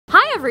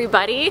Hi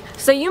everybody!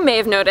 So you may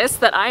have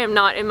noticed that I am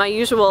not in my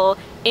usual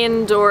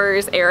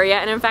indoors area,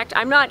 and in fact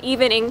I'm not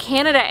even in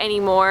Canada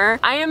anymore.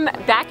 I am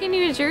back in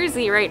New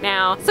Jersey right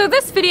now. So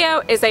this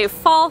video is a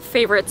fall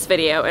favorites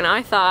video, and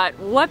I thought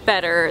what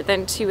better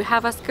than to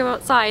have us go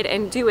outside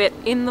and do it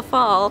in the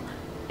fall,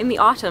 in the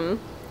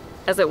autumn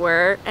as it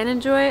were, and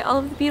enjoy all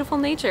of the beautiful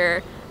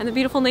nature and the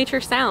beautiful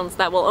nature sounds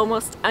that will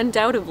almost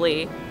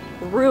undoubtedly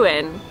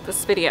ruin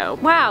this video.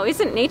 Wow,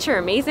 isn't nature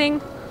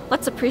amazing?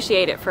 Let's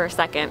appreciate it for a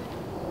second.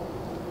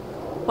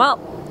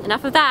 Well,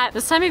 enough of that.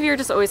 This time of year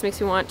just always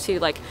makes me want to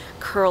like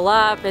curl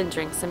up and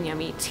drink some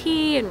yummy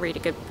tea and read a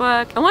good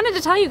book. I wanted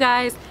to tell you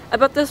guys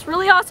about this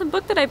really awesome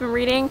book that I've been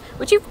reading,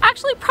 which you've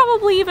actually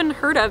probably even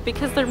heard of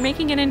because they're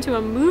making it into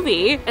a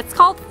movie. It's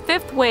called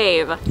Fifth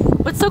Wave.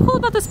 What's so cool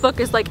about this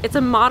book is like it's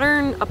a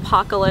modern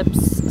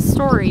apocalypse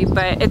story,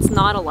 but it's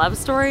not a love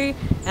story,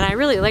 and I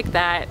really like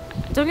that.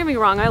 Don't get me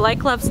wrong, I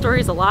like love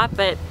stories a lot,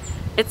 but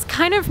it's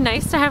kind of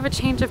nice to have a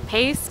change of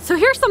pace. So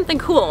here's something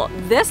cool.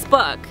 This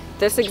book,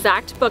 this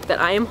exact book that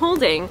I am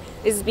holding,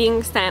 is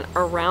being sent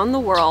around the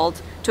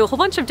world to a whole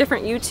bunch of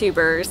different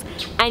YouTubers,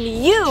 and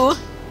you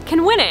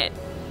can win it.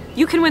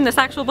 You can win this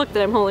actual book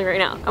that I'm holding right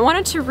now. I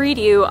wanted to read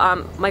you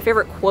my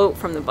favorite quote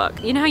from the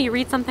book. You know how you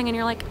read something and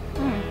you're like,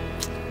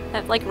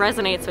 that like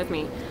resonates with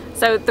me.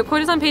 So the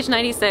quote is on page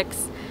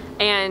 96,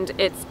 and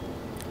it's,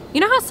 you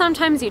know how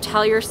sometimes you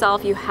tell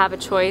yourself you have a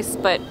choice,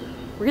 but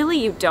really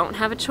you don't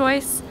have a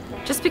choice?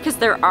 Just because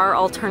there are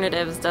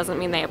alternatives doesn't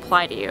mean they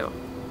apply to you.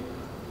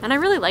 And I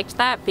really liked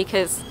that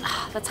because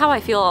that's how I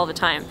feel all the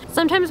time.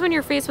 Sometimes when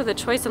you're faced with a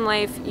choice in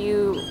life,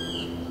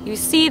 you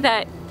see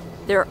that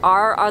there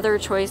are other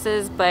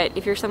choices, but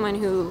if you're someone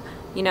who,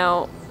 you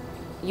know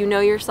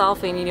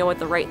yourself and you know what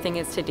the right thing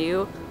is to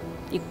do,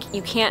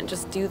 you can't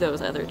just do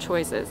those other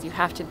choices. You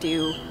have to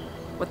do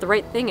what the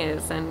right thing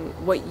is and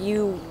what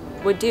you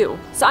would do.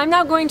 So I'm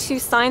now going to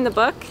sign the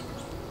book.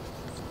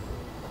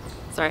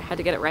 Sorry, I had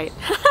to get it right.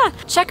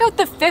 Check out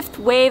the Fifth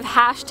Wave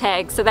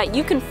hashtag so that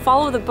you can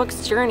follow the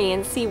book's journey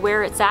and see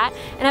where it's at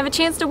and have a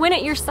chance to win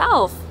it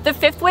yourself. The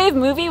Fifth Wave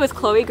movie with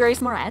Chloe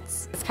Grace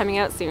Moretz is coming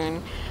out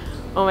soon.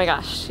 Oh my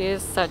gosh, she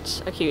is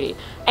such a cutie.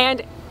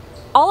 And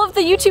all of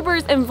the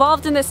YouTubers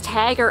involved in this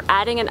tag are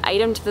adding an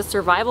item to the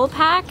survival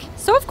pack.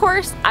 So of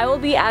course, I will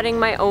be adding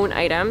my own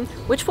item,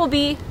 which will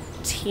be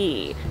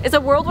tea. Is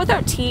a world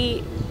without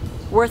tea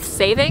worth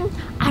saving?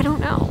 I don't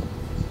know.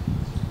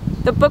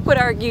 The book would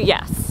argue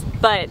yes,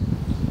 but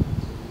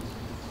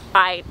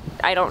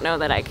I don't know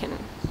that I can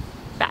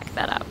back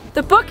that up.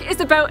 The book is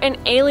about an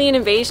alien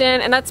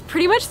invasion, and that's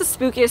pretty much the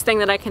spookiest thing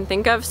that I can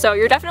think of, so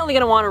you're definitely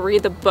gonna want to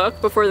read the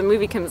book before the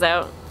movie comes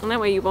out, and that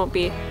way you won't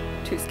be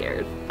too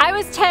scared. I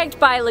was tagged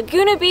by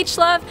Laguna Beach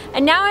Love,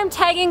 and now I'm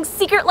tagging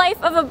Secret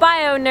Life of a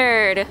Bio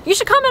Nerd. You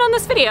should comment on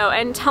this video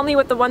and tell me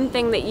what the one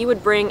thing that you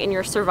would bring in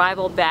your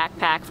survival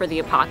backpack for the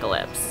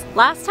apocalypse.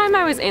 Last time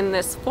I was in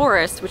this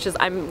forest, which is,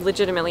 I'm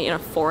legitimately in a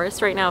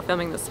forest right now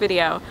filming this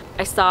video,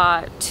 I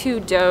saw two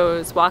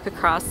does walk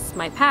across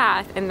my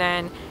path, and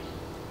then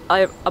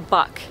a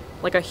buck,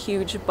 like a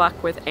huge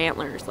buck with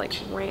antlers, like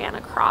ran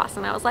across,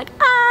 and I was like,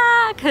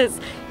 ah, because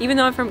even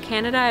though I'm from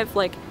Canada, I've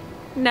like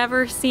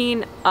never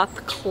seen up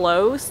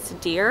close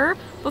deer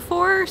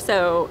before,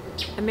 so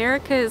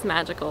America is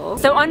magical.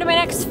 So on to my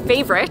next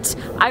favorite.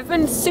 I've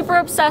been super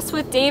obsessed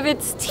with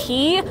David's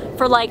tea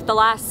for like the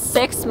last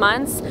 6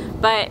 months,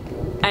 but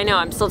I know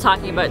I'm still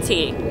talking about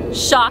tea.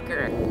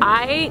 Shocker.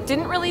 I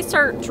didn't really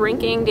start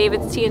drinking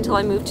David's tea until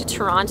I moved to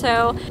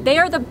Toronto. They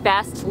are the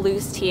best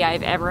loose tea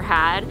I've ever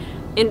had.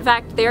 In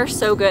fact, they are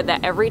so good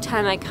that every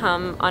time I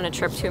come on a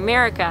trip to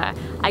America,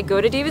 I go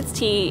to David's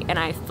Tea and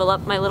I fill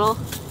up my little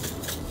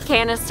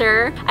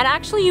canister. And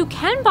actually you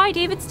can buy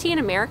David's Tea in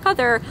America.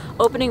 They're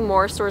opening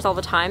more stores all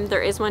the time.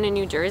 There is one in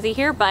New Jersey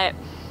here, but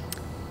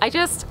I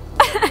just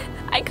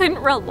I couldn't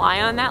rely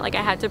on that. Like,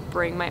 I had to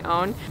bring my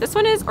own. This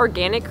one is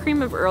organic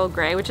cream of Earl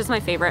Grey, which is my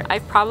favorite.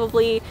 I've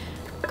probably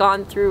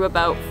gone through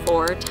about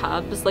 4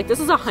 tubs. Like, this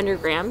is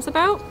 100 grams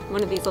about,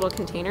 one of these little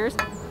containers.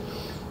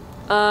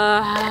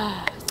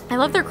 I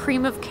love their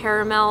cream of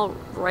caramel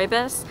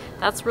rooibos.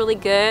 That's really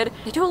good.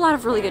 They do a lot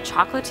of really good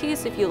chocolate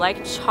teas. If you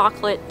like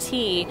chocolate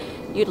tea,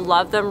 you'd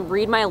love them.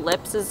 Read My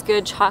Lips is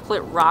good.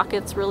 Chocolate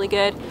Rocket's really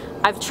good.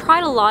 I've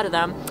tried a lot of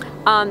them.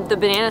 The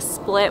banana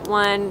split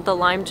one, the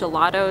lime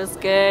gelato is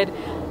good.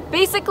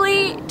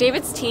 Basically,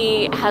 David's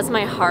Tea has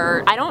my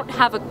heart. I don't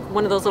have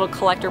one of those little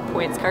collector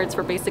points cards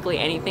for basically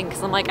anything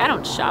because I'm like, I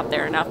don't shop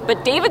there enough.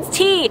 But David's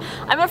Tea,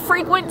 I'm a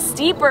frequent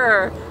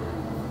steeper.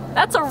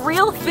 That's a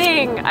real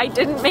thing. I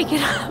didn't make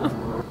it up.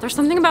 There's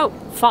something about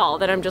fall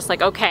that I'm just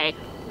like, okay,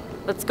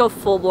 let's go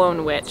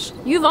full-blown witch.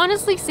 You've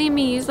honestly seen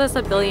me use this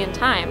a billion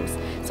times,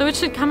 so it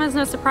should come as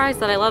no surprise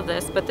that I love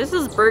this. But this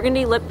is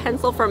Burgundy lip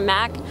pencil from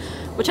MAC,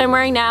 which I'm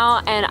wearing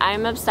now, and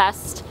I'm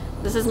obsessed.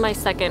 This is my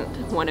second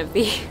one of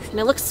these, and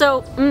it looks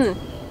so,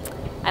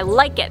 I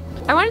like it.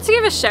 I wanted to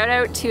give a shout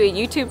out to a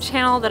YouTube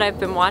channel that I've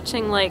been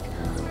watching like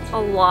a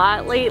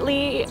lot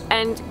lately,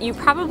 and you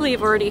probably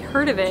have already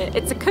heard of it.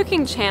 It's a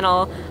cooking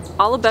channel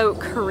all about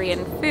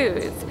Korean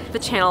foods. the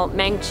channel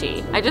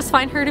Mangchi. I just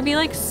find her to be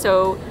like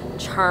so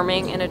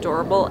charming and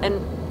adorable,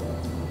 and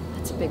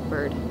that's a big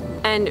bird,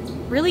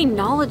 and really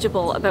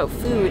knowledgeable about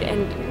food.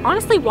 And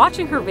honestly,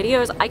 watching her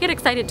videos, I get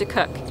excited to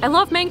cook. I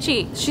love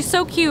Mangchi. She's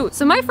so cute.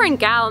 So my friend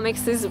Gal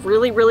makes these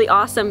really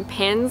awesome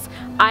pins.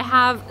 I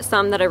have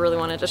some that I really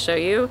wanted to show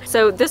you.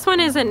 So this one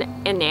is an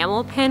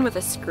enamel pin with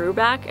a screw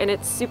back, and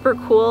it's super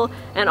cool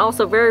and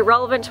also very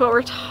relevant to what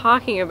we're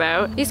talking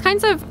about. These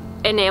kinds of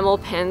enamel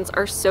pins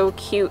are so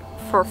cute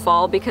for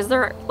fall because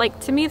they're like,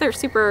 to me, they're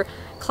super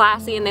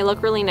classy and they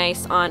look really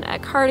nice on a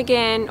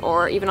cardigan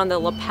or even on the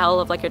lapel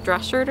of like a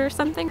dress shirt or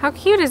something. How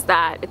cute is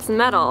that? It's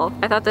metal.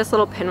 I thought this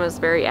little pin was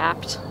very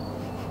apt.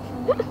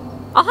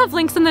 I'll have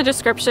links in the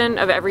description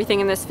of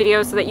everything in this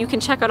video so that you can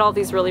check out all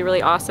these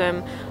really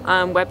awesome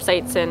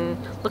websites and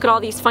look at all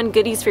these fun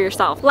goodies for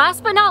yourself.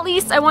 Last but not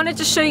least, I wanted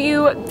to show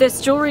you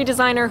this jewelry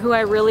designer who I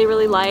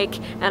really like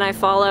and I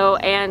follow,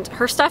 and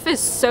her stuff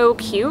is so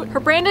cute. Her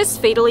brand is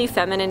Fatally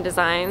Feminine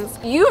Designs.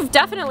 You've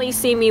definitely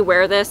seen me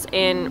wear this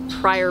in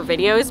prior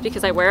videos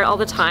because I wear it all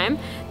the time.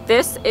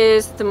 This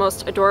is the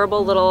most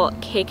adorable little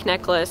cake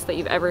necklace that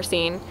you've ever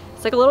seen.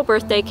 It's like a little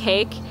birthday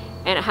cake,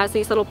 and it has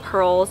these little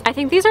pearls. I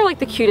think these are like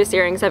the cutest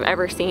earrings I've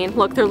ever seen.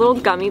 Look, they're little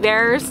gummy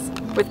bears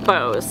with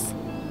bows.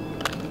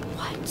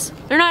 What?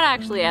 They're not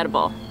actually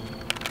edible.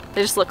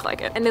 They just look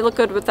like it. And they look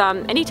good with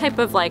any type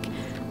of like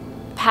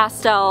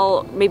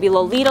pastel, maybe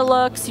Lolita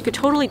looks. You could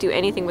totally do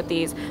anything with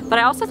these. But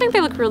I also think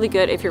they look really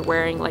good if you're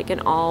wearing like an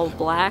all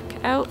black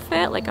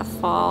outfit, like a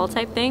fall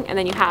type thing. And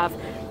then you have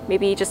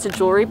maybe just a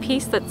jewelry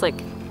piece that's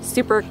like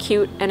super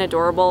cute and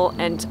adorable,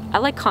 and I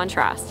like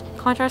contrast.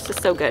 Contrast is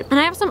so good. And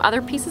I have some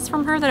other pieces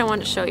from her that I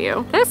wanted to show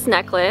you. This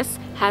necklace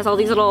has all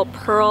these little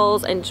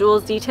pearls and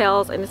jewels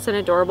details, and it's an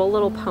adorable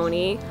little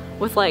pony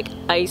with like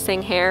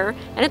icing hair,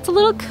 and it's a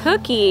little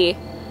cookie.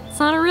 It's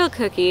not a real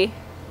cookie.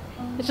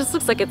 It just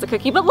looks like it's a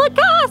cookie, but look,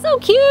 so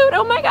cute,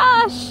 oh my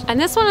gosh. And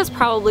this one is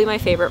probably my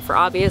favorite for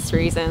obvious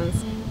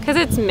reasons, because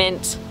it's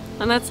mint,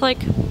 and that's like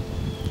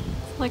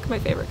my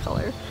favorite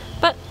color.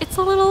 But it's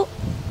a little,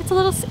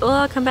 oh,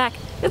 I'll come back.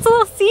 It's a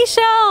little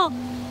seashell.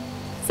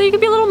 So you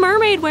could be a little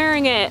mermaid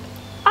wearing it.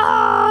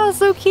 Ah,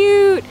 so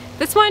cute.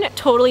 This one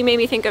totally made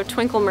me think of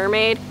Twinkle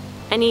Mermaid.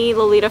 Any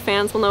Lolita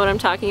fans will know what I'm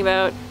talking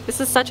about.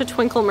 This is such a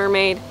Twinkle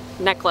Mermaid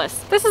necklace.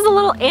 This is a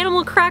little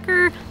animal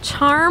cracker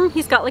charm.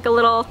 He's got like a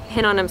little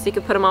pin on him so you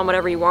can put him on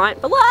whatever you want.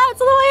 But look,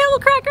 it's a little animal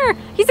cracker.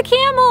 He's a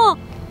camel.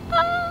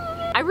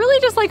 Ah. I really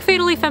just like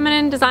Fatally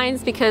Feminine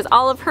Designs because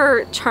all of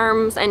her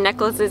charms and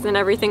necklaces and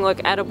everything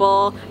look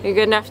edible. You're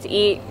good enough to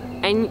eat,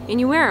 and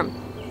you wear them.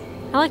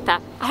 I like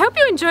that. I hope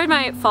you enjoyed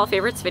my fall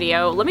favorites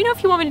video. Let me know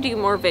if you want me to do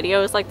more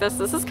videos like this.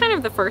 This is kind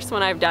of the first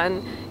one I've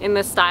done in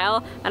this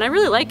style, and I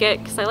really like it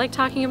because I like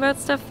talking about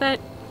stuff that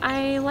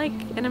I like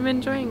and I'm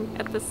enjoying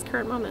at this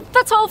current moment.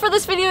 That's all for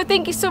this video.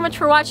 Thank you so much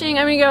for watching.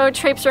 I'm gonna go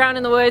traipse around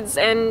in the woods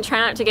and try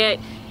not to get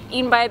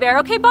eaten by a bear.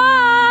 Okay, bye!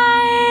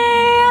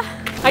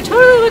 I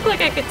totally look like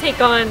I could take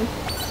on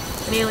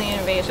an alien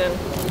invasion.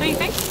 Don't you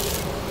think?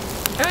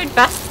 I would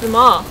best them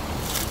all.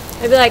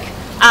 I'd be like,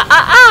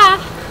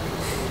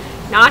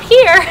 not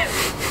here.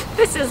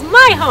 This is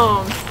my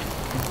home.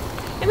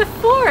 In the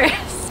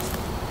forest.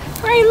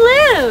 Where I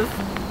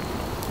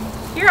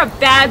live. You're a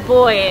bad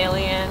boy,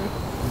 alien.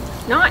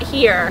 Not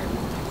here.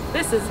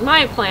 This is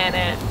my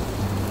planet.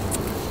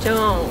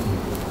 Don't.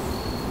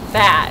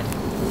 Bad.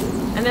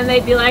 And then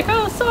they'd be like,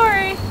 oh,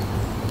 sorry.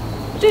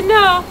 Didn't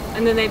know.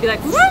 And then they'd be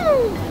like,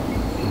 woo!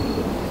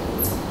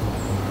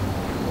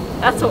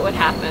 That's what would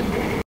happen.